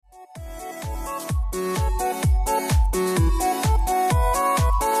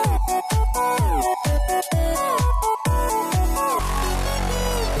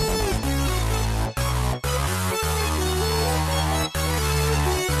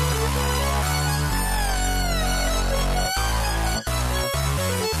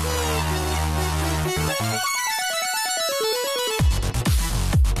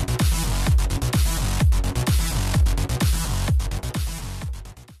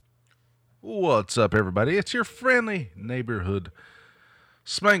What's up, everybody? It's your friendly neighborhood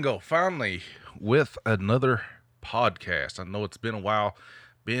Smango, finally with another podcast. I know it's been a while.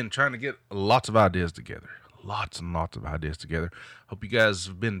 Been trying to get lots of ideas together. Lots and lots of ideas together. Hope you guys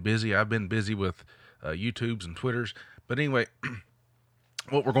have been busy. I've been busy with YouTubes and Twitters. But anyway,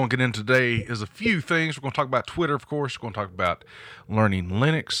 what we're going to get into today is a few things. We're going to talk about Twitter, of course. We're going to talk about learning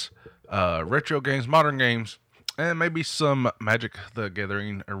Linux, retro games, modern games, and maybe some Magic the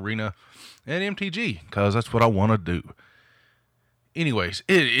Gathering Arena and MTG, because that's what I want to do. Anyways,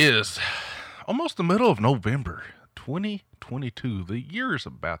 it is almost the middle of November 2022. The year is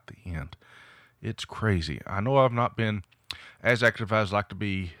about the end. It's crazy. I know I've not been as active as I'd like to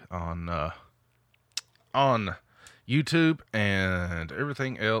be on YouTube and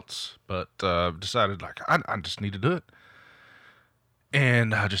everything else, but decided I just need to do it.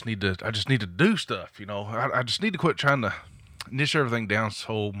 And I just need to do stuff, you know. I just need to quit trying to niche everything down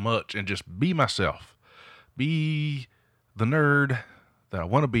so much and just be myself. Be the nerd that I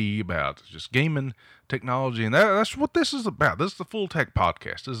want to be about. Just gaming, technology, and that's what this is about. This is the Full Tech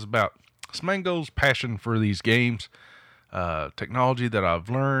Podcast. This is about Smango's passion for these games, technology that I've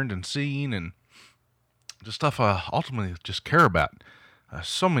learned and seen, and just stuff I ultimately just care about.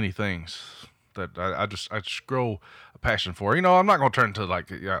 So many things that I just grow a passion for. You know, I'm not going to turn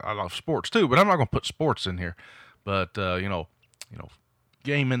to I love sports too, but I'm not going to put sports in here. But you know,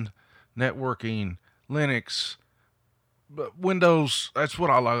 gaming, networking, Linux, but Windows. That's what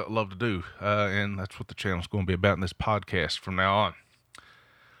I love to do, and that's what the channel's going to be about in this podcast from now on.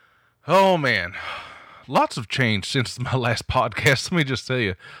 Oh man, lots have changed since my last podcast. Let me just tell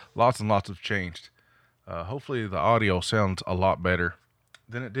you, lots and lots have changed. Hopefully the audio sounds a lot better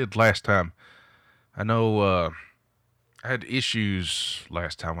than it did last time. I know I had issues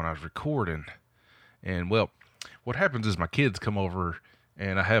last time when I was recording, and well, what happens is my kids come over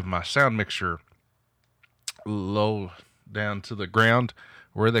and I have my sound mixer low down to the ground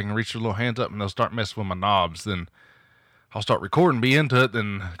where they can reach their little hands up, and they'll start messing with my knobs. Then I'll start recording, be into it,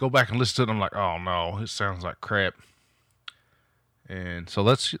 then go back and listen to it. I'm like, oh no, it sounds like crap. And so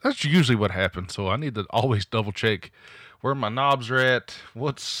that's usually what happens. So I need to always double check where my knobs are at.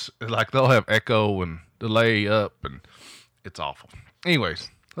 They'll have echo and delay up, and it's awful. Anyways,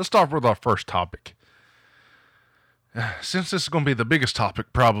 let's start with our first topic. Since this is going to be the biggest topic,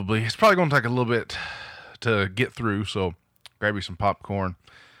 it's probably going to take a little bit to get through. So grab you some popcorn.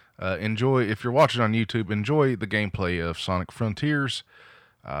 Enjoy, if you're watching on YouTube, enjoy the gameplay of Sonic Frontiers.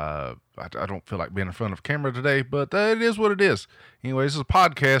 I don't feel like being in front of camera today, but it is what it is. Anyways, this is a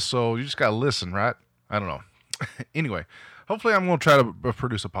podcast, so you just got to listen, right? I don't know. Anyway, hopefully I'm going to try to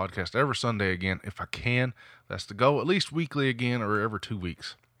produce a podcast every Sunday again, if I can. That's the goal. At least weekly again, or every 2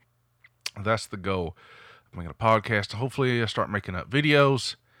 weeks. That's the goal. I'm making a podcast. Hopefully I start making up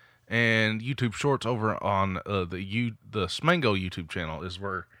videos and YouTube shorts over on the Smango YouTube channel is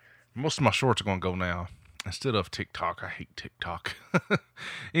where most of my shorts are going to go now, instead of TikTok. I hate TikTok.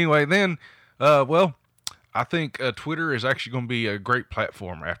 Anyway, then, I think Twitter is actually going to be a great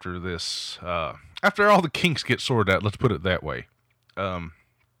platform after this. After all the kinks get sorted out, let's put it that way. After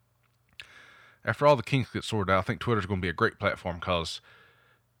all the kinks get sorted out, I think Twitter is going to be a great platform, because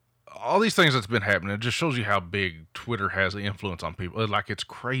all these things that's been happening, it just shows you how big Twitter has an influence on people. Like, it's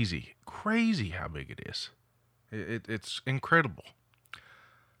crazy how big it is. It's incredible.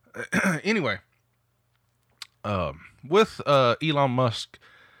 Anyway, with Elon Musk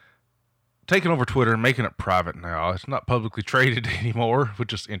taking over Twitter and making it private now, it's not publicly traded anymore,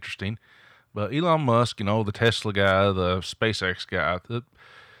 which is interesting. But Elon Musk, the Tesla guy, the SpaceX guy,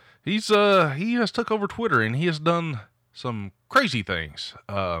 he has took over Twitter, and he has done some crazy things.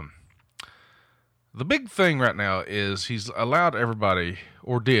 The big thing right now is he's allowed everybody,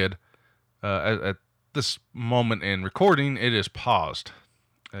 or did, at this moment in recording, it is paused.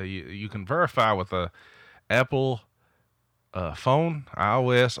 You can verify with a Apple phone,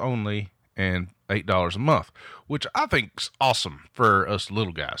 iOS only, and $8 a month, which I think's awesome for us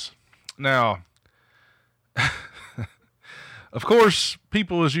little guys. Now, of course,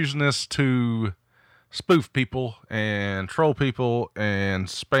 people is using this to spoof people and troll people and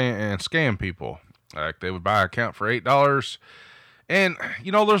spam and scam people. Like, they would buy an account for $8, and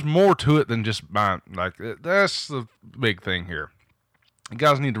there's more to it than just buying. Like, that's the big thing here. You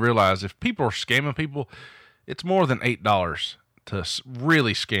guys need to realize, if people are scamming people, it's more than $8 to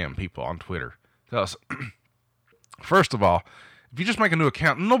really scam people on Twitter. Because, first of all, if you just make a new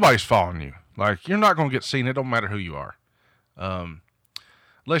account, nobody's following you. Like, you're not going to get seen. It don't matter who you are.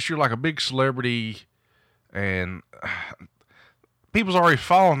 Unless you're like a big celebrity and people's already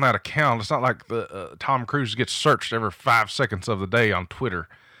following that account. It's not like the Tom Cruise gets searched every 5 seconds of the day on Twitter.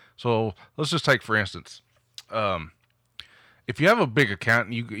 So let's just take, for instance, if you have a big account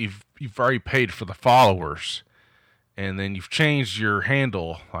and you've already paid for the followers, and then you've changed your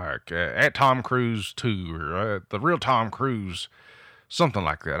handle, like at Tom Cruise 2 or the real Tom Cruise, something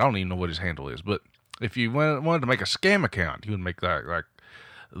like that. I don't even know what his handle is, but if you wanted to make a scam account, you would make that like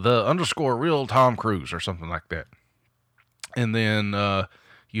the _ real Tom Cruise or something like that. And then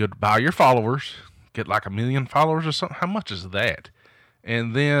you'd buy your followers, get like 1 million followers or something. How much is that?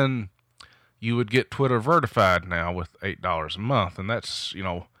 And then you would get Twitter verified now with $8 a month. And that's,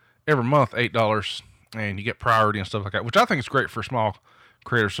 every month, $8. And you get priority and stuff like that, which I think is great for small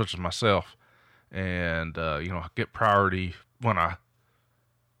creators such as myself. And, get priority when I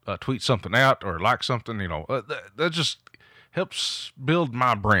tweet something out or like something, that just helps build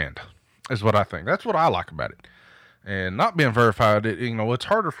my brand is what I think. That's what I like about it. And not being verified, it's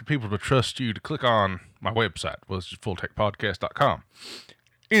harder for people to trust you to click on my website, which is fulltechpodcast.com.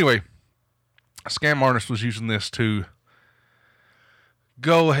 Anyway, a scam artist was using this to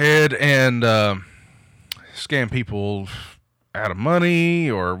go ahead and scam people out of money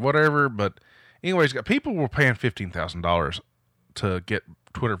or whatever. But anyways, people were paying $15,000 to get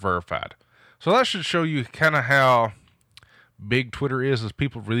Twitter verified. So that should show you kind of how big Twitter is, as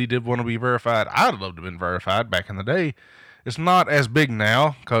people really did want to be verified. I'd love to have been verified back in the day. It's not as big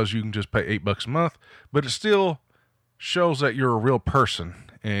now because you can just pay $8 a month, but it still shows that you're a real person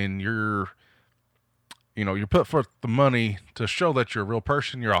and you put forth the money to show that you're a real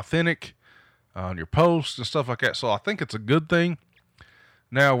person, you're authentic on your posts and stuff like that. So I think it's a good thing.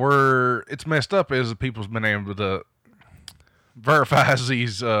 Now where it's messed up is that people's been able to verify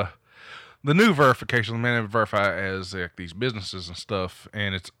these the new verification, the man verify as like these businesses and stuff,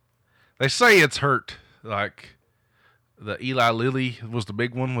 and they say it's hurt. Like the Eli Lilly was the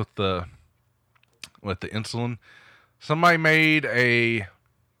big one with the insulin. Somebody made a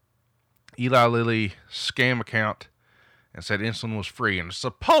Eli Lilly scam account and said insulin was free, and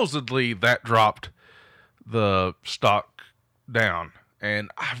supposedly that dropped the stock down.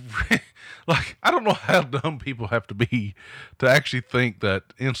 And I don't know how dumb people have to be to actually think that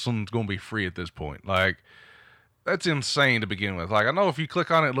insulin's going to be free at this point. Like, that's insane to begin with. Like, I know if you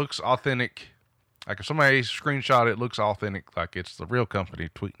click on it, it looks authentic. Like, if somebody screenshot it, it looks authentic, like it's the real company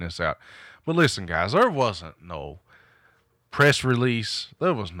tweeting this out. But listen, guys, there wasn't no press release.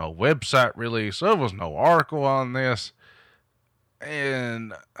 There was no website release. There was no article on this.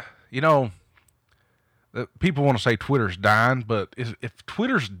 And, people want to say Twitter's dying, but if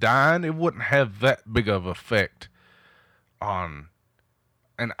Twitter's dying, it wouldn't have that big of effect on,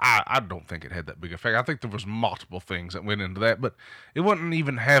 and I don't think it had that big effect. I think there was multiple things that went into that, but it wouldn't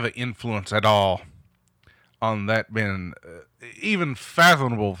even have an influence at all on that being even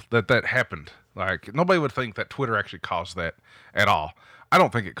fathomable that happened. Like, nobody would think that Twitter actually caused that at all. I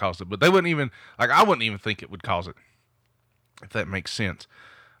don't think it caused it, but they wouldn't even, I wouldn't even think it would cause it, if that makes sense.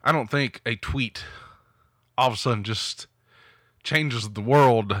 I don't think a tweet all of a sudden just changes the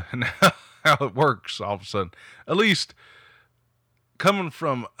world and how it works all of a sudden. At least coming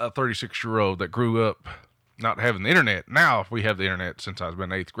from a 36-year-old that grew up not having the internet. Now we have the internet since I've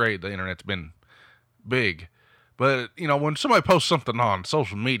been in 8th grade. The internet's been big. But, when somebody posts something on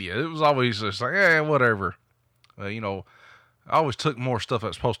social media, it was always just like, whatever. I always took more stuff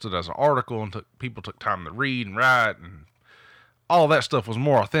that's posted as an article and people took time to read and write, and all that stuff was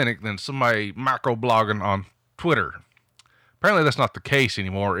more authentic than somebody microblogging on Twitter. Apparently that's not the case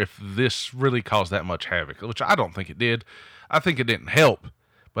anymore if this really caused that much havoc, which I don't think it did. I think it didn't help,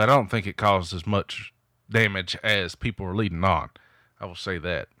 but I don't think it caused as much damage as people were leading on. I will say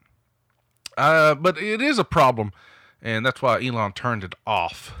that. But it is a problem, and that's why Elon turned it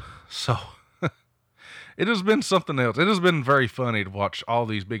off. So it has been something else. It has been very funny to watch all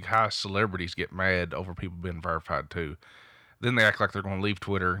these big high celebrities get mad over people being verified too. Then they act like they're going to leave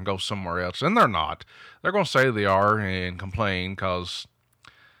Twitter and go somewhere else. And they're not. They're going to say they are and complain because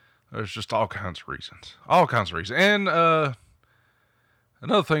there's just all kinds of reasons. All kinds of reasons. And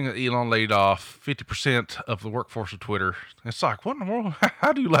another thing that Elon laid off 50% of the workforce of Twitter. It's like, what in the world?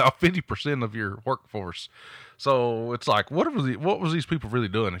 How do you lay off 50% of your workforce? So it's like, what was these people really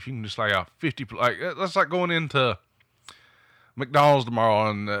doing? If you can just lay off 50%. Like, that's like going into McDonald's tomorrow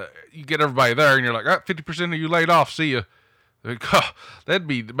and you get everybody there and you're like, 50% of you laid off. See ya. That'd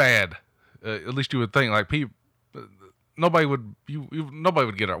be bad. At least you would think. Like, people, nobody would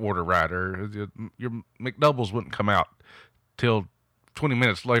get an order right, or your McDoubles wouldn't come out till 20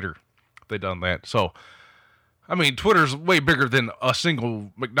 minutes later if they done that. So, I mean, Twitter's way bigger than a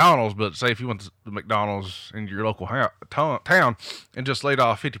single McDonald's. But say if you went to the McDonald's in your local town and just laid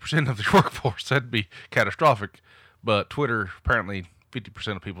off 50% of the workforce, that'd be catastrophic. But Twitter apparently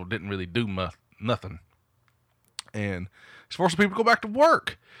 50% of people didn't really do nothing. And it's forcing people to go back to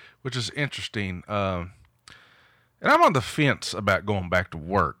work, which is interesting. And I'm on the fence about going back to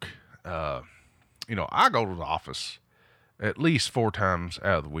work. I go to the office at least 4 times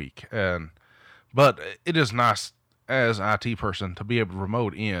out of the week. But it is nice as an IT person to be able to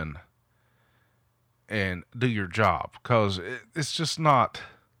remote in and do your job, because it's just not.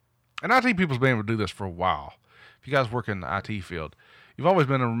 And IT people's been able to do this for a while. If you guys work in the IT field, you've always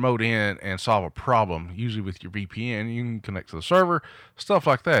been able to remote in and solve a problem, usually with your VPN. You can connect to the server, stuff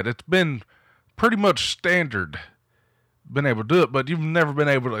like that. It's been pretty much standard, been able to do it, but you've never been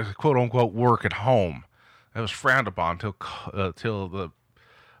able to, quote unquote, work at home. That was frowned upon till the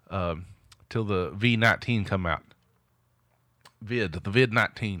V19 come out. The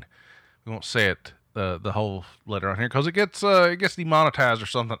vid-19. We won't say it, the whole letter on here, because it gets demonetized or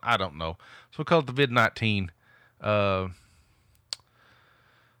something. I don't know. So we call it the vid-19.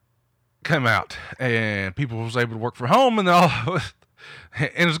 Come out, and people was able to work from home, and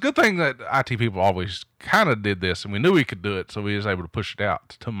and it's a good thing that IT people always kind of did this, and we knew we could do it, so we was able to push it out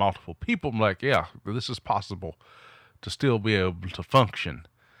to multiple people. I'm like, yeah, this is possible to still be able to function.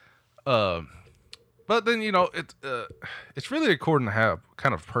 But then, it's really according to how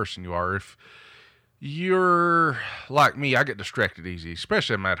kind of person you are. If you're like me, I get distracted easy,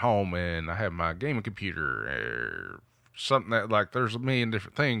 especially when I'm at home and I have my gaming computer or something that, like, there's a million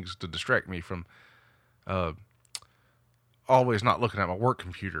different things to distract me from always not looking at my work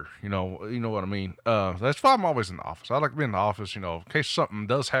computer. You know what I mean? That's why I'm always in the office. I like to be in the office, in case something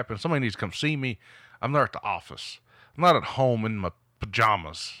does happen, somebody needs to come see me. I'm there at the office. I'm not at home in my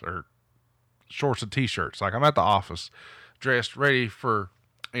pajamas or shorts and t-shirts. Like, I'm at the office, dressed, ready for,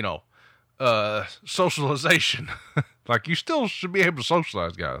 socialization. Like, you still should be able to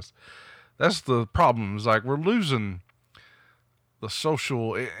socialize, guys. That's the problem. Is like, we're losing the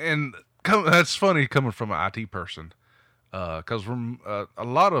social, and that's funny coming from an IT person, because a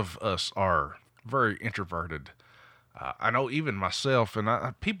lot of us are very introverted. I know even myself,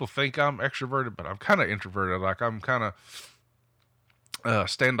 and people think I'm extroverted, but I'm kind of introverted. Like, I'm kind of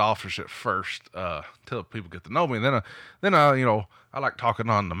standoffish at first, till people get to know me. And then I like talking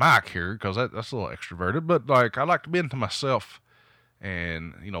on the mic here, because that's a little extroverted. But, like, I like to be into myself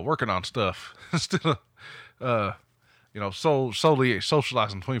and working on stuff instead of solely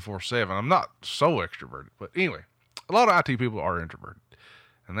socializing 24/7. I'm not so extroverted, but anyway, a lot of IT people are introverted,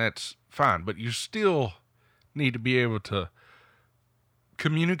 and that's fine. But you still need to be able to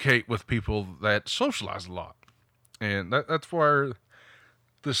communicate with people that socialize a lot, and that's where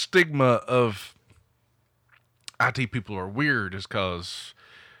the stigma of IT people are weird, is because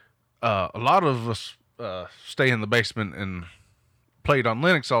a lot of us stay in the basement and played on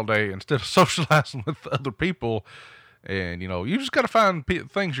Linux all day instead of socializing with other people. And you just got to find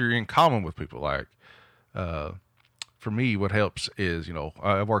things you're in common with people. Like, for me, what helps is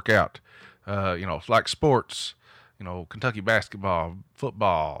I work out, like sports, Kentucky basketball,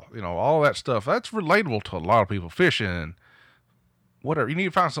 football, all that stuff. That's relatable to a lot of people. Fishing, whatever. You need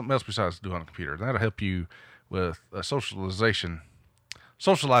to find something else besides doing on a computer. That'll help you with socializing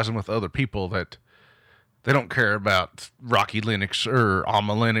with other people that they don't care about Rocky Linux or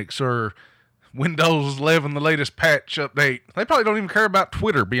Alma Linux or Windows 11, the latest patch update. They probably don't even care about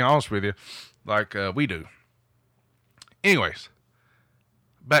Twitter, be honest with you, like we do. Anyways,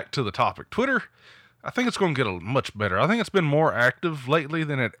 back to the topic. Twitter, I think it's going to get much better. I think it's been more active lately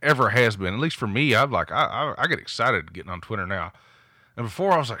than it ever has been. At least for me, I get excited getting on Twitter now. And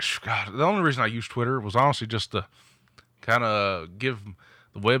before, I was like, God, the only reason I used Twitter was honestly just to kind of give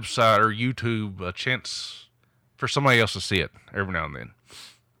the website or YouTube a chance for somebody else to see it every now and then.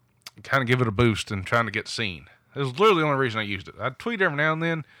 Kind of give it a boost and trying to get seen. It was literally the only reason I used it. I'd tweet every now and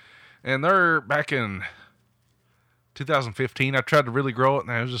then, and they're back in 2015. I tried to really grow it,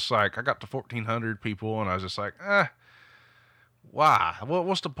 and I was just like, I got to 1,400 people, and I was just like, why?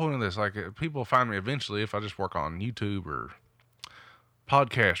 What's the point of this? Like, people find me eventually if I just work on YouTube or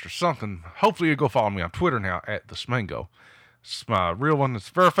podcast or something. Hopefully you'll go follow me on Twitter now at the Smango. It's my real one. It's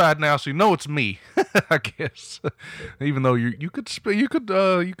verified now, so you know it's me. I guess, even though you could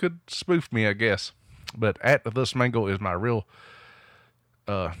spoof me, I guess. But at the Smango is my real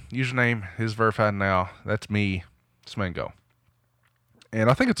username. Is verified now. That's me, Smango. And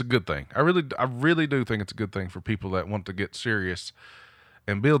I think it's a good thing. I really do think it's a good thing for people that want to get serious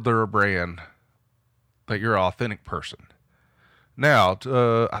and build their brand, that you're an authentic person. Now,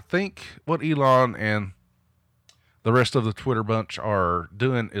 I think what Elon and the rest of the Twitter bunch are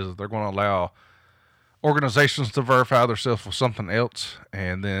doing is they're going to allow organizations to verify themselves with something else,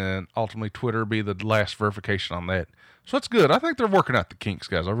 and then ultimately Twitter be the last verification on that. So that's good. I think they're working out the kinks,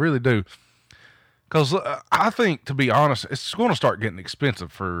 guys. I really do. Because I think, to be honest, it's going to start getting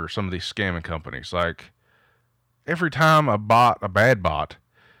expensive for some of these scamming companies. Like, every time a bad bot,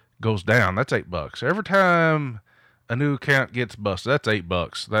 goes down, that's $8. Every time a new account gets busted, that's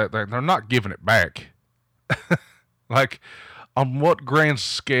 $8. They're not giving it back. Like, on what grand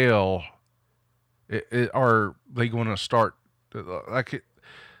scale are they going to start?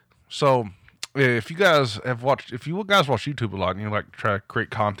 So, if you guys watch YouTube a lot and you like to try to create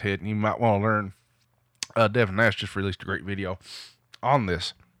content and you might want to learn, Devin Nash just released a great video on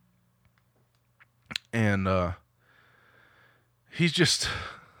this. And he's just,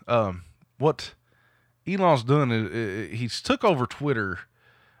 what Elon's doing is he's took over Twitter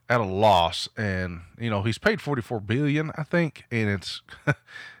at a loss, and he's paid $44 billion, I think, and it's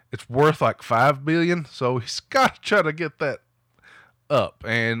it's worth like $5 billion. So he's got to try to get that up.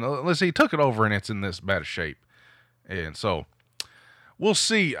 And let's see, he took it over, and it's in this bad shape. And so we'll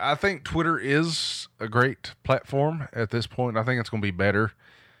see. I think Twitter is a great platform at this point. I think it's going to be better.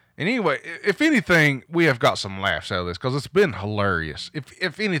 And anyway, if anything, we have got some laughs out of this because it's been hilarious.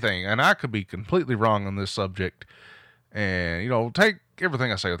 If anything, and I could be completely wrong on this subject, and take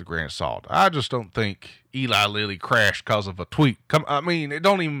everything I say with a grain of salt. I just don't think Eli Lilly crashed because of a tweet. It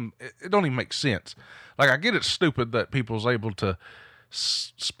don't even make sense. Like, I get it's stupid that people's able to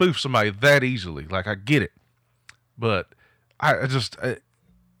spoof somebody that easily. Like, I get it, but it just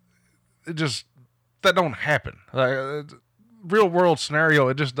that don't happen. Like, real world scenario,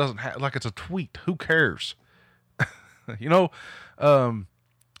 it just doesn't happen. Like, it's a tweet. Who cares? But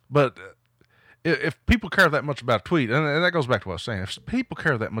if people care that much about a tweet, and that goes back to what I was saying, if people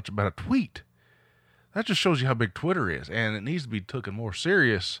care that much about a tweet, that just shows you how big Twitter is, and it needs to be taken more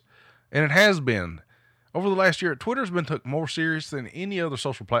serious. And it has been. Over the last year, Twitter's been taken more serious than any other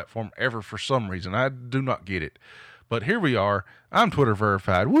social platform ever for some reason. I do not get it. But here we are. I'm Twitter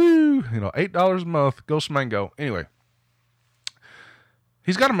verified. Woo! $8 a month. Go Smango. Anyway.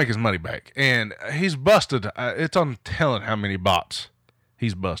 He's got to make his money back. And he's busted. It's untelling how many bots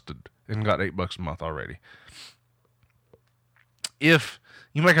he's busted and got $8 a month already. If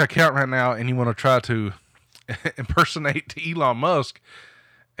you make an account right now and you want to try to impersonate Elon Musk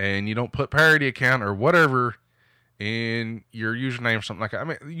and you don't put parody account or whatever in your username or something like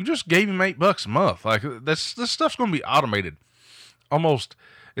that, you just gave him $8 a month. Like, this stuff's going to be automated.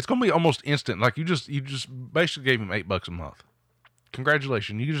 It's going to be almost instant. Like, you just basically gave him $8 a month.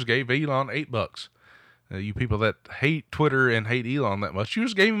 Congratulations, you just gave Elon $8. You people that hate Twitter and hate Elon that much, you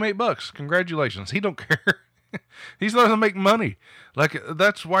just gave him $8. Congratulations. He don't care. He's not going to make money. Like,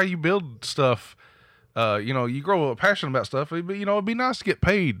 that's why you build stuff. You grow passionate about stuff. It'd be nice to get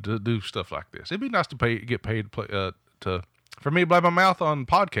paid to do stuff like this. It'd be nice to get paid for me to blab my mouth on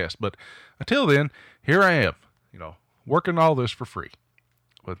podcasts. But until then, here I am, working all this for free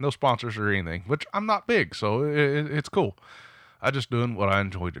with no sponsors or anything, which I'm not big, so it's cool. I'm just doing what I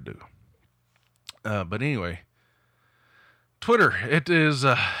enjoy to do. But anyway, Twitter, it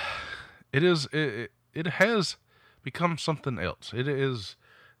has become something else. It is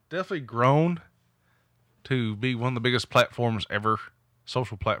definitely grown to be one of the biggest platforms ever,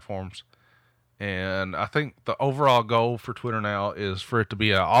 social platforms. And I think the overall goal for Twitter now is for it to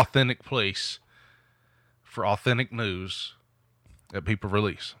be an authentic place for authentic news that people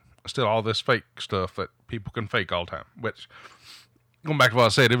release. Instead of all this fake stuff that people can fake all the time. Which, going back to what I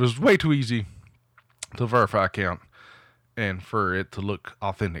said, it was way too easy to verify account and for it to look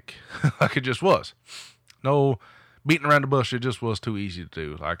authentic. Like it just was. No beating around the bush, it just was too easy to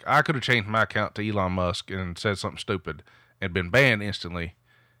do. Like, I could have changed my account to Elon Musk and said something stupid and been banned instantly.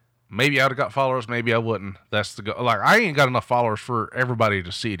 Maybe I would have got followers, maybe I wouldn't. That's the go. Like, I ain't got enough followers for everybody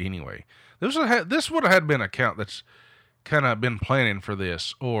to see it anyway. This would have had been an account that's kind of been planning for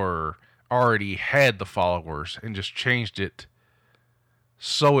this or already had the followers and just changed it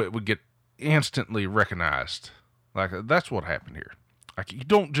so it would get instantly recognized. Like, that's what happened here. Like, you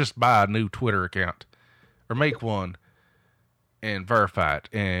don't just buy a new Twitter account or make one and verify it,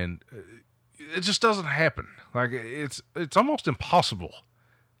 and it just doesn't happen. Like, it's almost impossible.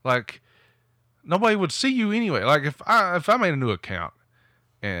 Like, nobody would see you anyway. Like, if I made a new account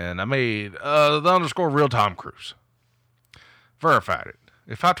and I made the underscore real Tom Cruise, verified it.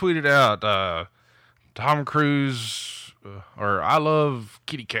 If I tweeted out Tom Cruise or I love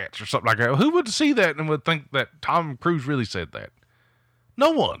kitty cats or something like that, who would see that and would think that Tom Cruise really said that?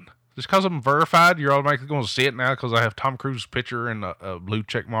 No one. Just because I'm verified, you're automatically going to see it now because I have Tom Cruise's picture and a blue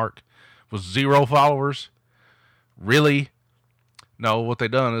check mark with 0 followers? Really? No, what they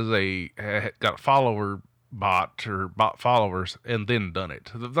done is they got a follower bot or bot followers and then done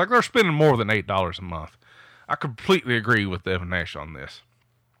it. Like they're spending more than $8 a month. I completely agree with Devin Nash on this.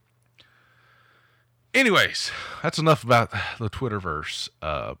 Anyways, that's enough about the Twitterverse.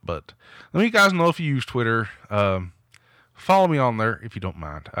 But let me guys know if you use Twitter. Follow me on there if you don't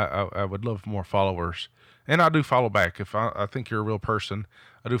mind. I would love more followers. And I do follow back. If I think you're a real person,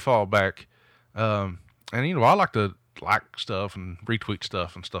 I do follow back. And, I like to like stuff and retweet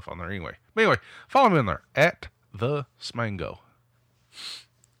stuff and stuff on there anyway. But anyway, follow me on there, at the Smango.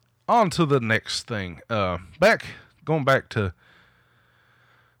 On to the next thing. Going back to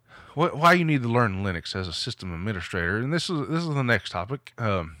why you need to learn Linux as a system administrator. And this is the next topic.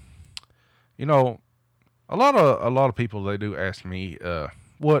 A lot of people, they do ask me,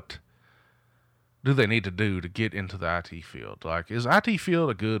 what do they need to do to get into the IT field? Like, is IT field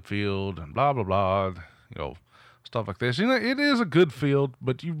a good field and blah, blah, blah, stuff like this. It is a good field,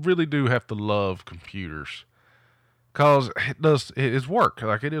 but you really do have to love computers because it is work.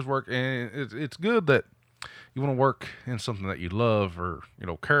 Like, it is work, and it's good that you want to work in something that you love or,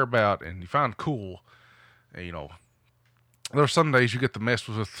 care about and you find cool. There's some days you get to mess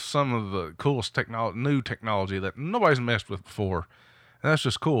with some of the coolest new technology that nobody's messed with before. And that's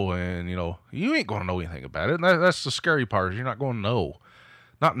just cool. And, you ain't going to know anything about it. And that's the scary part, is you're not going to know.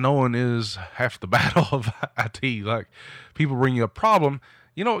 Not knowing is half the battle of IT. Like, people bring you a problem.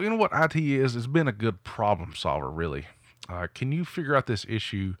 You know what IT is? It's been a good problem solver, really. Can you figure out this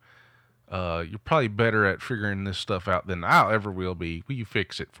issue? You're probably better at figuring this stuff out than I ever will be. Will you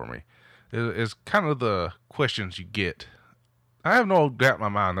fix it for me? It's kind of the questions you get. I have no doubt in my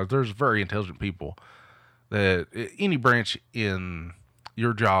mind that there's very intelligent people that any branch in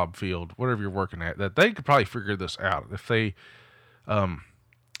your job field, whatever you're working at, that they could probably figure this out if they, they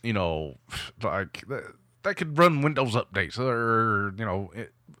could run Windows updates or,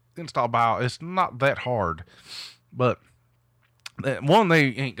 install BIOS. It's not that hard, but one, they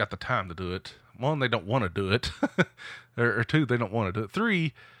ain't got the time to do it. One, they don't want to do it, or two, they don't want to do it.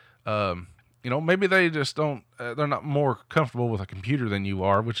 Three, maybe they just don't. They're not more comfortable with a computer than you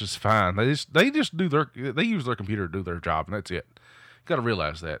are, which is fine. They just they use their computer to do their job, and that's it. You got to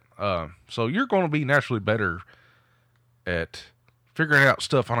realize that. So you're going to be naturally better at figuring out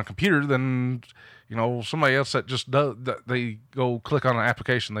stuff on a computer than somebody else that just does. That they go click on an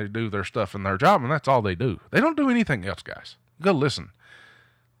application, they do their stuff in their job, and that's all they do. They don't do anything else, guys. You got to listen.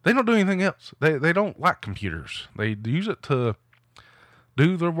 They don't do anything else. They don't like computers. They use it to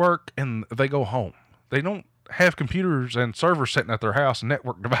do their work, and they go home. They don't have computers and servers sitting at their house and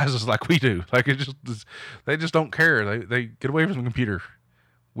network devices like we do. Like, they just don't care. They get away from the computer.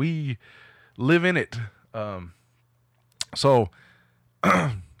 We live in it. So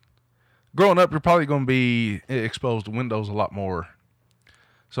growing up, you're probably going to be exposed to Windows a lot more.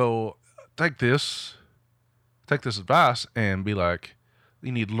 So take this advice and be like,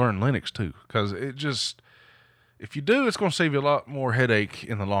 you need to learn Linux too, because if you do, it's going to save you a lot more headache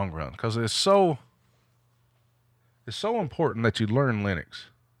in the long run, because it's so important that you learn Linux.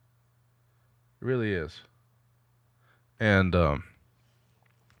 It really is. And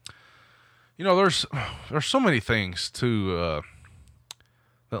there's so many things that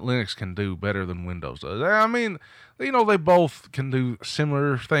Linux can do better than Windows does. I mean, they both can do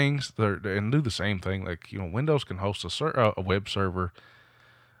similar things and do the same thing. Like, Windows can host a web server.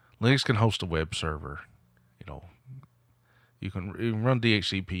 Linux can host a web server. You can run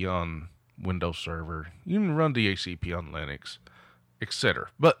DHCP on Windows Server. You can run DHCP on Linux, etc.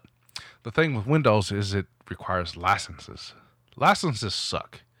 But the thing with Windows is it requires licenses. Licenses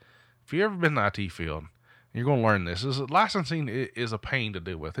suck. If you've ever been in the IT field, you're going to learn this. Licensing is a pain to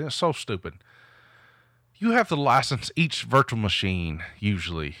deal with. It's so stupid. You have to license each virtual machine,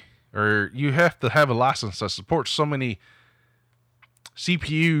 usually. Or you have to have a license that supports so many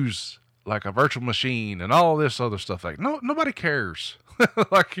CPUs, like a virtual machine, and all this other stuff. Like, nobody cares.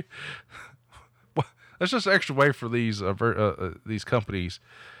 Like, that's just an extra way for these companies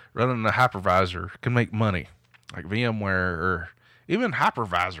running a hypervisor can make money, like VMware or even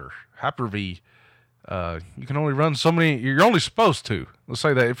Hypervisor, Hyper-V. You can only run so many. You're only supposed to. Let's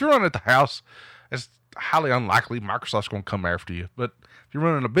say that if you're running at the house, it's highly unlikely Microsoft's going to come after you. But if you're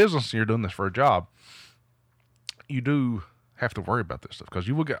running a business and you're doing this for a job, you do have to worry about this stuff, because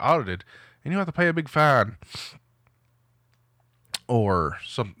you will get audited and you have to pay a big fine or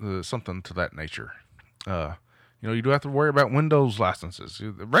something to that nature. You do have to worry about Windows licenses.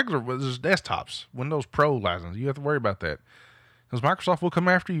 The regular desktops, Windows Pro license, you have to worry about that, because Microsoft will come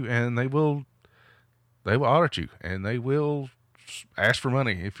after you and they will audit you and they will ask for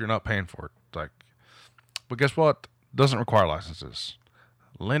money if you're not paying for it. But guess what? doesn't require licenses.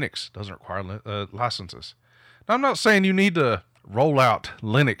 Linux doesn't require licenses. Now, I'm not saying you need to roll out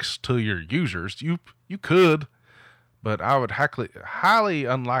Linux to your users. You could, but I would highly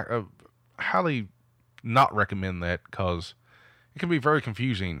not recommend that, because it can be very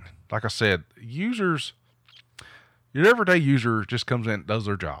confusing. Like I said, your everyday user just comes in and does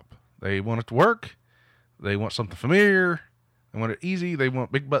their job. They want it to work. They want something familiar. They want it easy. They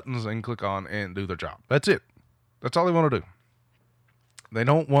want big buttons they can click on and do their job. That's it. That's all they want to do. They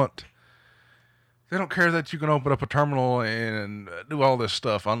don't care that you can open up a terminal and do all this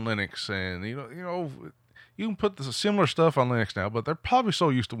stuff on Linux. And, you can put the similar stuff on Linux now, but they're probably so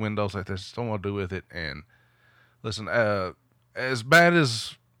used to Windows that they just don't want to do with it. And listen, as bad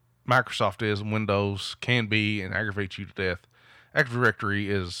as Microsoft is and Windows can be and aggravates you to death, Active Directory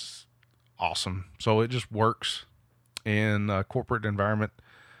is awesome. So it just works in a corporate environment.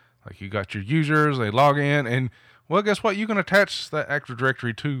 Like, you got your users, they log in, and well, guess what? You can attach that Active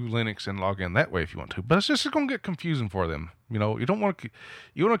Directory to Linux and log in that way if you want to. But it's just going to get confusing for them. You don't want to.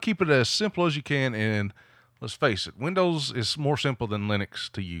 You want to keep it as simple as you can. And let's face it, Windows is more simple than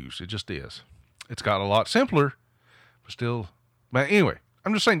Linux to use. It just is. It's got a lot simpler, but still. But anyway,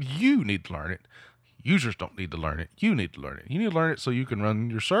 I'm just saying you need to learn it. Users don't need to learn it. You need to learn it. You need to learn it so you can run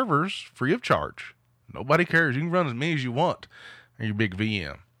your servers free of charge. Nobody cares. You can run as many as you want on your big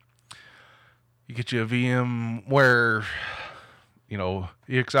VM. You get you a VM where,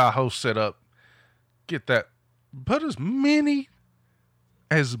 EXI host set up. Get that. Put as many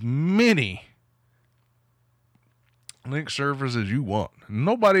Linux servers as you want.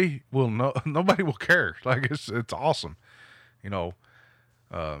 Nobody will know. Nobody will care. Like, it's awesome.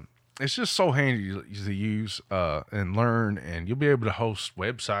 It's just so handy to use and learn, and you'll be able to host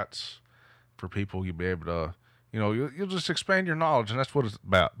websites for people. You'll be able to, you'll just expand your knowledge, and that's what it's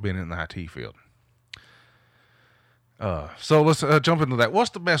about, being in the IT field. So let's jump into that. What's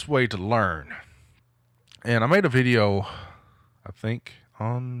the best way to learn? And I made a video, I think,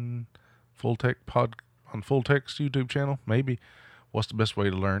 on Fulltext YouTube channel, maybe. What's the best way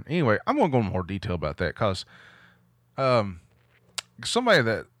to learn? Anyway, I'm going to go into more detail about that, because somebody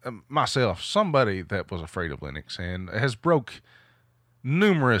that was afraid of Linux and has broke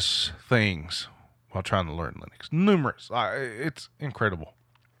numerous things while trying to learn Linux. Numerous. It's incredible.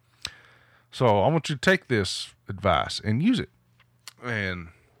 So I want you to take this advice and use it. And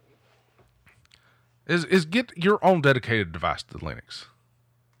is get your own dedicated device to Linux.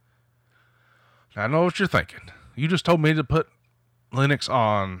 Now, I know what you're thinking. You just told me to put Linux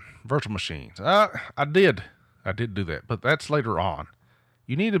on virtual machines. I did do that, but that's later on.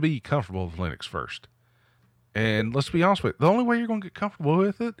 You need to be comfortable with Linux first. And let's be honest with you, the only way you're going to get comfortable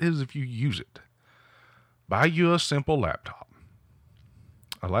with it is if you use it. Buy you a simple laptop.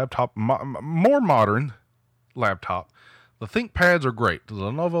 A laptop, more modern laptop. The ThinkPads are great. The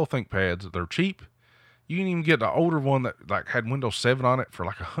Lenovo ThinkPads, they're cheap. You can even get an older one that had Windows 7 on it for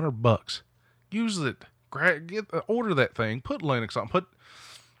like $100. Use it. Order that thing. Put Linux on. Put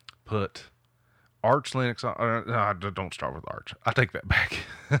Arch Linux on. No, don't start with Arch. I take that back.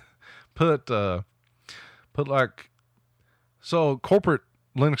 So corporate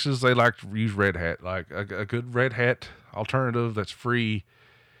Linuxes, they like to use Red Hat. Like a good Red Hat alternative that's free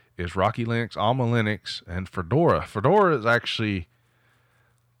is Rocky Linux, Alma Linux, and Fedora. Fedora is actually,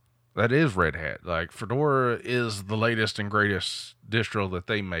 that is Red Hat. Like, Fedora is the latest and greatest distro that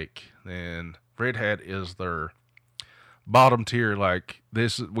they make. And Red Hat is their bottom tier. Like,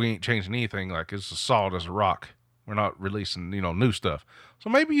 we ain't changing anything. Like, it's as solid as a rock. We're not releasing, new stuff.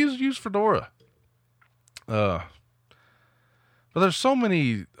 So maybe use Fedora. But there's so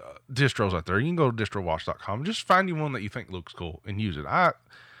many distros out there. You can go to distrowatch.com. Just find you one that you think looks cool and use it.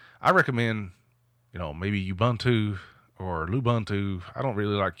 I recommend, maybe Ubuntu or Lubuntu. I don't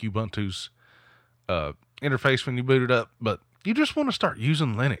really like Ubuntu's interface when you boot it up, but you just want to start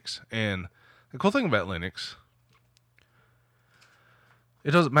using Linux. And the cool thing about Linux, it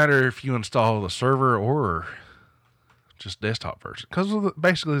doesn't matter if you install the server or just desktop version, because it's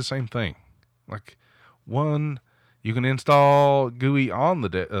basically the same thing. Like, you can install GUI on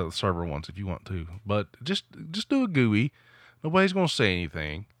the server once if you want to, but just do a GUI. Nobody's going to say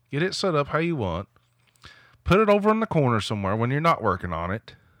anything. Get it set up how you want. Put it over in the corner somewhere when you're not working on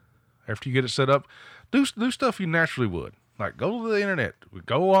it. After you get it set up, do stuff you naturally would. Like, go to the internet.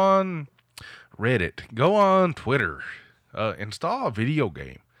 Go on Reddit. Go on Twitter. Install a video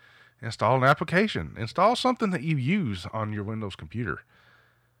game. Install an application. Install something that you use on your Windows computer.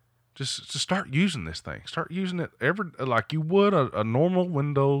 Just start using this thing. Start using it like you would a normal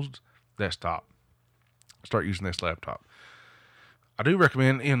Windows desktop. Start using this laptop. I do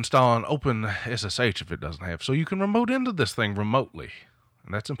recommend installing OpenSSH if it doesn't have, so you can remote into this thing remotely.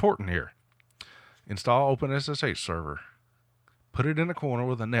 And that's important here. Install OpenSSH server. Put it in a corner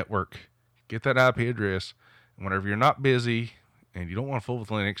with a network. Get that IP address. And whenever you're not busy and you don't want to fool with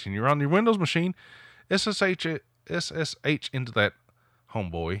Linux and you're on your Windows machine, SSH into that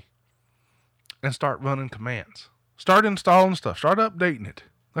homeboy and start running commands. Start installing stuff. Start updating it.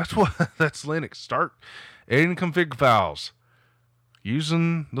 That's Linux. Start adding config files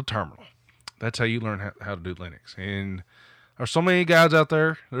using the terminal. That's how you learn how to do Linux. And there's so many guys out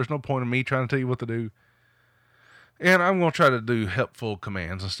there. There's no point in me trying to tell you what to do. And I'm going to try to do helpful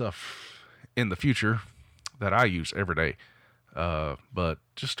commands and stuff in the future that I use every day. But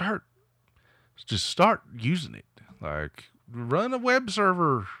just start using it. Like, run a web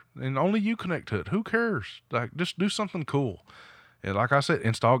server and only you connect to it. Who cares? Like, just do something cool. And like I said,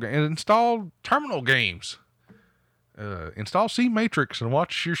 install terminal games. Install C Matrix and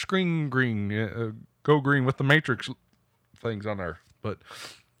watch your screen go green with the Matrix things on there. But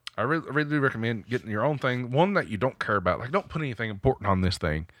I really do recommend getting your own thing, one that you don't care about. Like, don't put anything important on this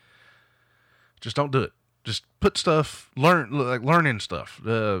thing. Just don't do it. Just put stuff, learning stuff.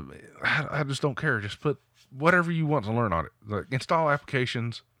 I just don't care. Just put whatever you want to learn on it. Like, install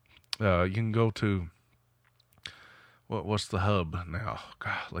applications. You can go to what's the hub now?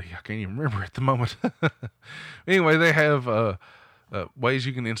 Golly, I can't even remember at the moment. Anyway, they have ways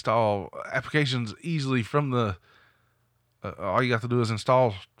you can install applications easily from the. All you have to do is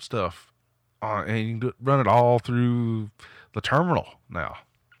install stuff, and you can run it all through the terminal now.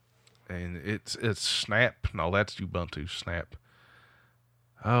 And it's Snap. No, that's Ubuntu Snap.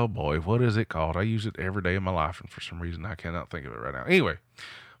 Oh boy, what is it called? I use it every day of my life, and for some reason I cannot think of it right now. Anyway,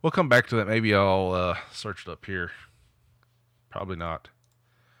 we'll come back to that. Maybe I'll search it up here. Probably not.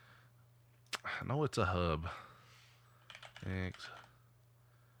 I know it's a hub.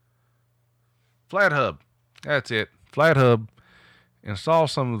 Flat Hub. That's it. Flat Hub. Install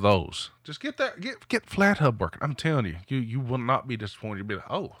some of those. Just get Flat Hub working. I'm telling you will not be disappointed. You'll be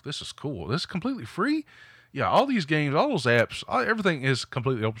like, oh, this is cool. This is completely free. Yeah, all these games, all those apps, everything is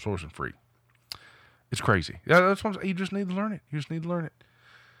completely open source and free. It's crazy. Yeah, that's what I'm saying. You just need to learn it.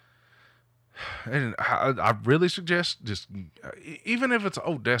 And I really suggest even if it's an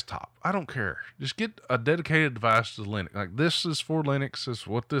old desktop, I don't care. Just get a dedicated device to Linux. Like, this is for Linux. This is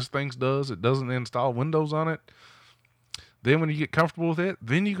what this thing does. It doesn't install Windows on it. Then when you get comfortable with it,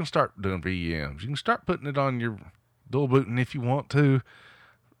 then you can start doing VMs. You can start putting it on your dual booting if you want to.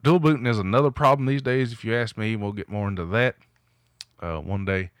 Dual booting is another problem these days, if you ask me. We'll get more into that one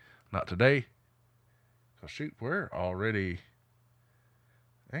day. Not today. So shoot, we're already...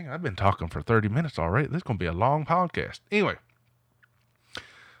 Dang, I've been talking for 30 minutes already. This is going to be a long podcast. Anyway,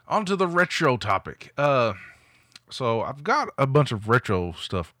 on to the retro topic. So I've got a bunch of retro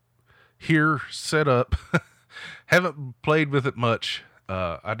stuff here set up. Haven't played with it much.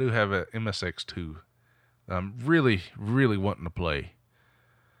 I do have a MSX2 that I'm really, really wanting to play.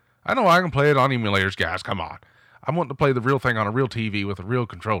 I know I can play it on emulators, guys. Come on. I'm wanting to play the real thing on a real TV with a real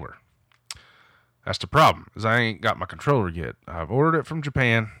controller. That's the problem, is I ain't got my controller yet. I've ordered it from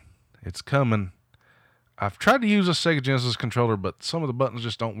Japan. It's coming. I've tried to use a Sega Genesis controller, but some of the buttons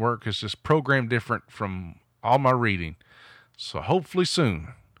just don't work. It's just programmed different from all my reading. So hopefully soon,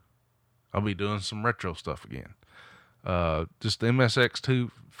 I'll be doing some retro stuff again. Just the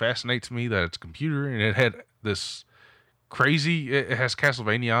MSX2 fascinates me that it's a computer, and it had this crazy, it has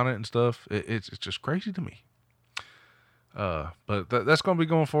Castlevania on it and stuff. It's just crazy to me. But that's going to be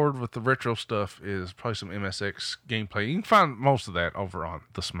going forward with the retro stuff, is probably some MSX gameplay. You can find most of that over on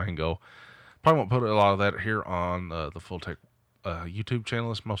the Smango. Probably won't put a lot of that here on the Full Tech YouTube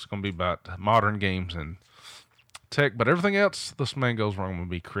channel. It's mostly going to be about modern games and tech, but everything else, the Smango's where I'm going to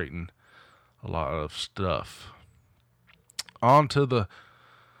be creating a lot of stuff. On to the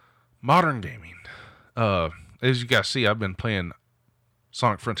modern gaming. As you guys see, I've been playing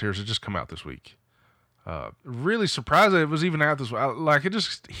Sonic Frontiers. It just come out this week. Really surprised that it was even out this way. Like, it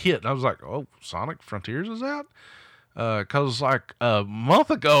just hit. I was like, oh, Sonic Frontiers is out? Cause like a month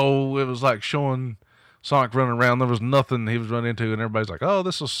ago, it was like showing Sonic running around. There was nothing he was running into, and everybody's like, oh,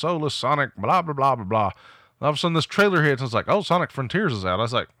 this is soulless Sonic, blah, blah, blah, blah, blah. And all of a sudden this trailer hits, and it's like, oh, Sonic Frontiers is out. I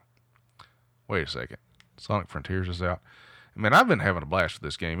was like, wait a second. Sonic Frontiers is out. I mean, I've been having a blast with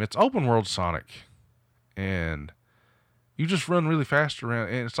this game. It's open world Sonic, and you just run really fast around,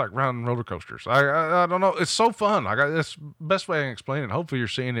 and it's like riding roller coasters. I don't know. It's so fun. That's the best way I can explain it. Hopefully you're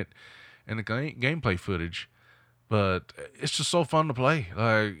seeing it in the gameplay footage, but it's just so fun to play.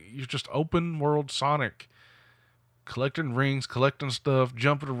 Like, you're just open world Sonic, collecting rings, collecting stuff,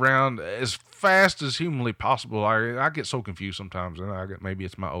 jumping around as fast as humanly possible. I get so confused sometimes, and maybe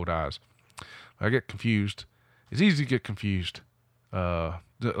it's my old eyes. I get confused. It's easy to get confused.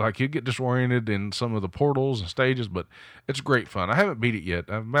 Like you get disoriented in some of the portals and stages, but it's great fun. I haven't beat it yet.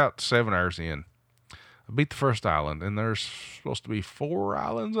 I'm about 7 hours in. I beat the first island, and there's supposed to be 4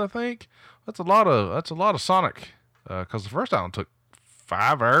 islands, I think. That's a lot of Sonic, because the first island took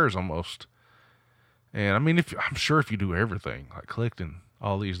 5 hours almost. And I mean, I'm sure if you do everything, like collecting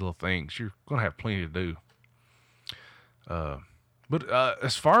all these little things, you're gonna have plenty to do. But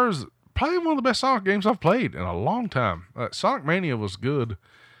as far as probably one of the best Sonic games I've played in a long time. Sonic Mania was good,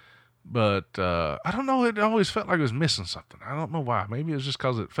 but I don't know. It always felt like it was missing something. I don't know why. Maybe it was just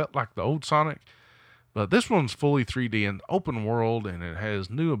because it felt like the old Sonic. But this one's fully 3D and open world, and it has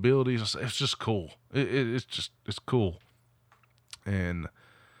new abilities. It's just cool. It's cool, and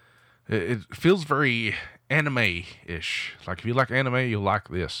it feels very anime-ish. Like if you like anime, you'll like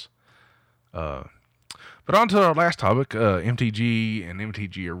this. But on to our last topic, MTG and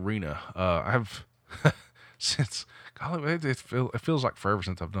MTG Arena. I have since it feels like forever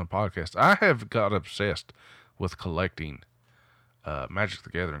since I've done a podcast. I have got obsessed with collecting Magic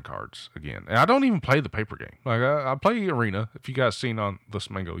the Gathering cards again. And I don't even play the paper game. Like I play Arena. If you guys seen on the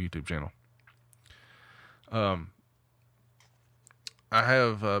Smango YouTube channel,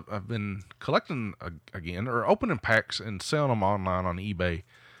 I've been collecting again, or opening packs and selling them online on eBay.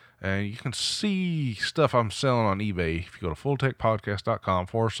 And you can see stuff I'm selling on eBay if you go to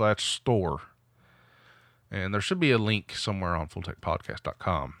fulltechpodcast.com/store. And there should be a link somewhere on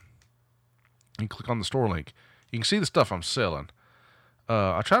fulltechpodcast.com. You click on the store link. You can see the stuff I'm selling.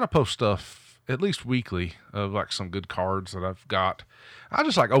 I try to post stuff at least weekly of like some good cards that I've got. I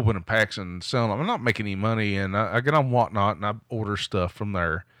just like opening packs and selling them. I'm not making any money, and I get on Whatnot and I order stuff from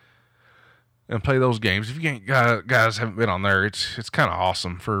there and play those games. If you guys haven't been on there, it's kind of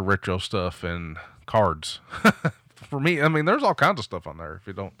awesome for retro stuff and cards. For me, I mean, there's all kinds of stuff on there if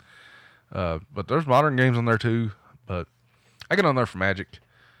you don't. But there's modern games on there too. But I get on there for Magic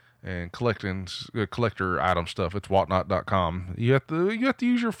and collecting collector item stuff. It's whatnot.com. You have to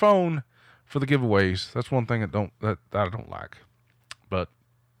use your phone for the giveaways. That's one thing that I don't like. But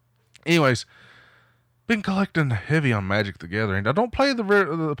anyways, been collecting heavy on Magic the Gathering. I don't play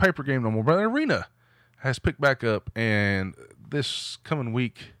the paper game no more, but Arena has picked back up, and this coming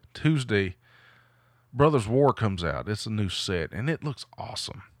week, Tuesday, Brothers War comes out. It's a new set, and it looks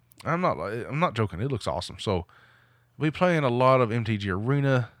awesome. I'm not joking. It looks awesome. So we'll be playing a lot of MTG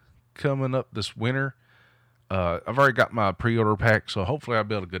Arena coming up this winter. I've already got my pre-order pack, so hopefully I'll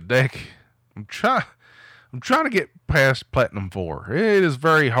build a good deck. I'm trying to get past Platinum 4. It is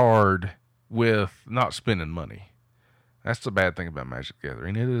very hard with not spending money. That's the bad thing about Magic the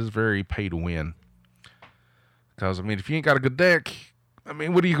Gathering. It is very pay to win. Because, I mean, if you ain't got a good deck, I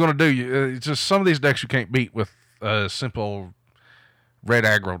mean, what are you going to do? It's just some of these decks you can't beat with a simple red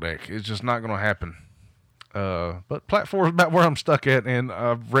aggro deck. It's just not going to happen. But Plat 4 is about where I'm stuck at, and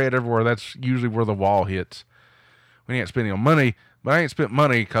I've read everywhere that's usually where the wall hits. We ain't spending on money, but I ain't spent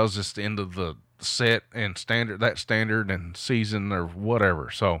money because it's the end of the set and standard and season or whatever.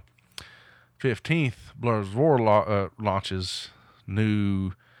 So 15th, Brothers War launches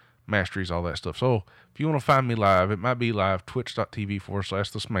new masteries, all that stuff. So if you want to find me live, it might be live,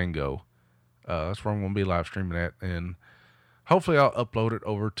 twitch.tv/thesmango. That's where I'm going to be live streaming at. And hopefully I'll upload it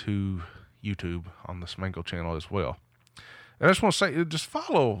over to YouTube on the Smango channel as well. And I just want to say, just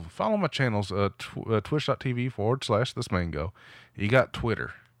follow my channels, twitch.tv/thesmango. You got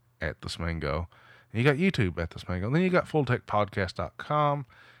Twitter at thesmango. You got YouTube at thesmango. And then you got fulltechpodcast.com.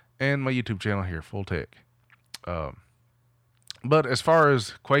 And my YouTube channel here, Full Tech. But as far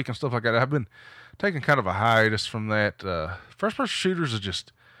as Quake and stuff like that, I've been taking kind of a hiatus from that. First-person shooters is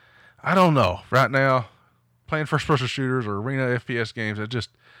just, I don't know. Right now, playing first-person shooters or arena FPS games,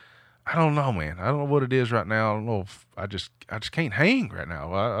 I don't know, man. I don't know what it is right now. I don't know if I just can't hang right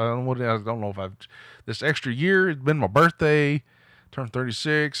now. I don't know if this extra year, it's been my birthday, turned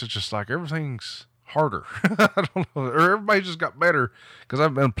 36. It's just like everything's harder. I don't know, or everybody just got better because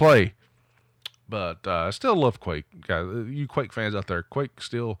I've been play. But I still love Quake, guys. You Quake fans out there, Quake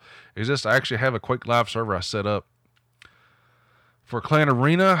still exists. I actually have a Quake Live server I set up for Clan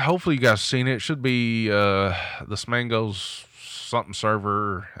Arena. Hopefully you guys seen it. It should be the Smango's something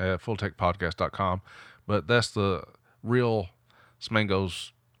server at fulltechpodcast.com, but that's the real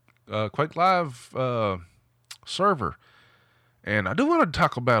Smango's Quake Live server. And I do want to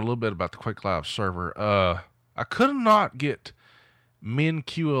talk about a little bit about the Quake Live server. I could not get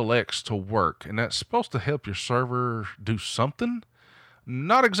MinQLX to work, and that's supposed to help your server do something.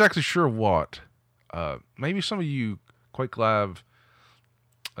 Not exactly sure what. Maybe some of you Quake Live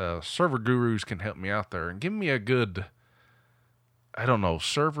server gurus can help me out there and give me a good, I don't know,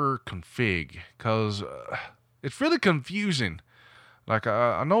 server config, because it's really confusing. Like,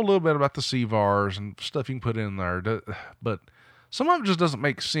 I know a little bit about the CVARs and stuff you can put in there, but some of it just doesn't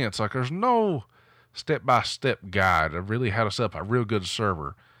make sense. Like, there's no step-by-step guide of really how to set up a real good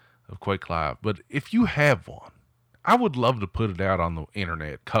server of Quake Live. But if you have one, I would love to put it out on the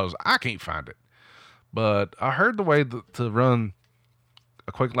internet, because I can't find it. But I heard the way to run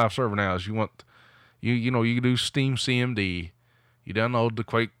a Quake Live server now is you do Steam CMD, you download the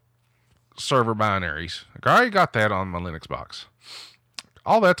Quake server binaries. Like, I already got that on my Linux box.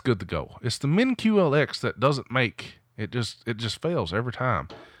 All that's good to go. It's the MinQLX that doesn't make it. Just fails every time.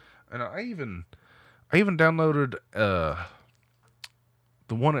 And I even downloaded the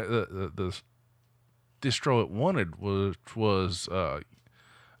one the distro it wanted was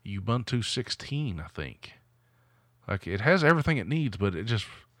Ubuntu 16, I think. Like, it has everything it needs, but it just,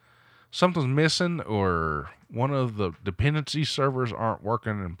 something's missing, or one of the dependency servers aren't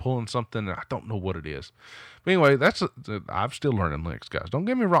working and pulling something, and I don't know what it is. But anyway, I'm still learning Linux, guys. Don't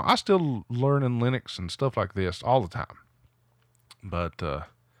get me wrong. I still learning Linux and stuff like this all the time. But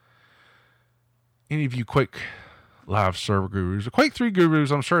any of you Quake Live server gurus, or Quake 3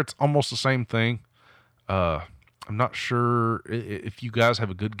 gurus, I'm sure it's almost the same thing. I'm not sure if you guys have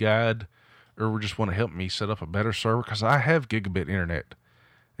a good guide or just want to help me set up a better server, because I have gigabit internet.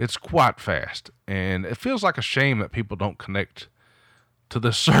 It's quite fast, and it feels like a shame that people don't connect to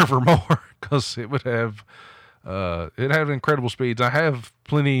this server more, because it would have incredible speeds. I have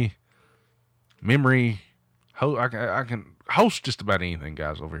plenty memory. I can host just about anything,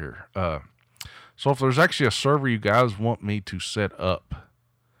 guys, over here. So if there's actually a server you guys want me to set up,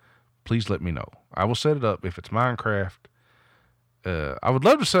 please let me know. I will set it up if it's Minecraft. I would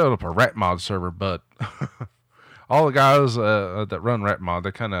love to set up a rat mod server, but all the guys that run rat mod,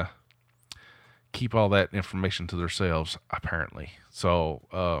 they kind of keep all that information to themselves, apparently. So,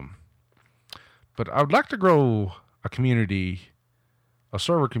 but I would like to grow a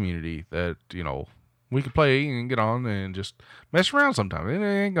server community that, we could play and get on and just mess around sometime. It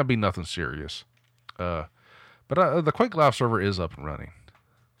ain't gonna be nothing serious. But the Quake Live server is up and running.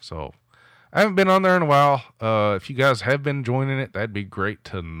 So I haven't been on there in a while. If you guys have been joining it, that'd be great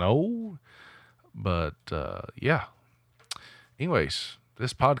to know. But yeah. Anyways,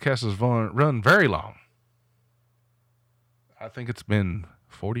 this podcast has run very long. I think it's been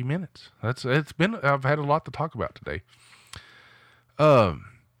 40 minutes. I've had a lot to talk about today.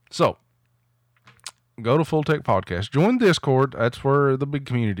 So go to Full Tech Podcast. Join Discord. That's where the big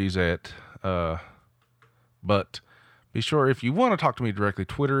community's at. But be sure, if you want to talk to me directly,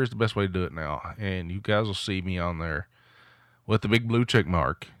 Twitter is the best way to do it now. And you guys will see me on there with the big blue check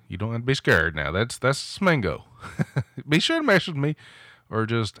mark. You don't have to be scared now. That's Smango. Be sure to message me, or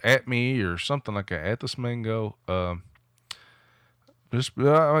just at me or something like that, at the Smango.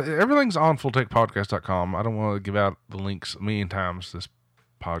 Everything's on fulltechpodcast.com. I don't want to give out the links a million times this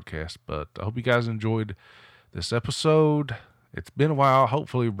podcast, but I hope you guys enjoyed this episode. It's been a while.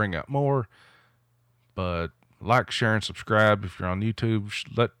 Hopefully we'll bring out more, but like, share, and subscribe. If you're on YouTube,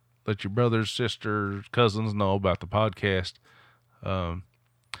 let your brothers, sisters, cousins know about the podcast.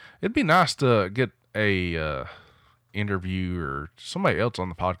 It'd be nice to get a interview or somebody else on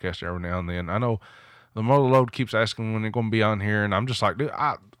the podcast every now and then. I know the Mother Load keeps asking when they're going to be on here, and I'm just like, dude,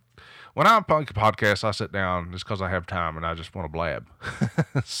 when I make a podcast, I sit down just because I have time and I just want to blab.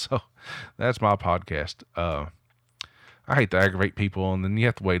 So that's my podcast. I hate to aggravate people, and then you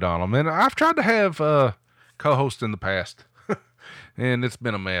have to wait on them. And I've tried to have co-host in the past, and it's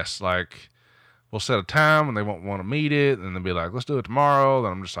been a mess. Like, we'll set a time and they won't want to meet it, and they'll be like, let's do it tomorrow.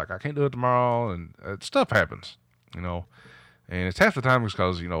 Then I'm just like, I can't do it tomorrow, and stuff happens, and it's half the time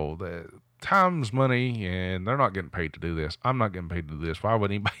because the time's money, and they're not getting paid to do this. I'm not getting paid to do this. Why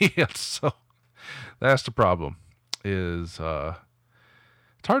would anybody else? So that's the problem. Is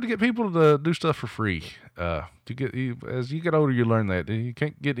it's hard to get people to do stuff for free. As you get older, you learn that you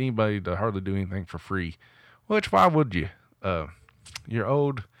can't get anybody to hardly do anything for free. Which, why would you? You're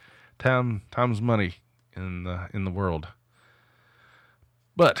owed time's money in the world.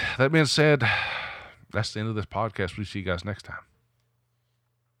 But that being said, that's the end of this podcast. We'll see you guys next time.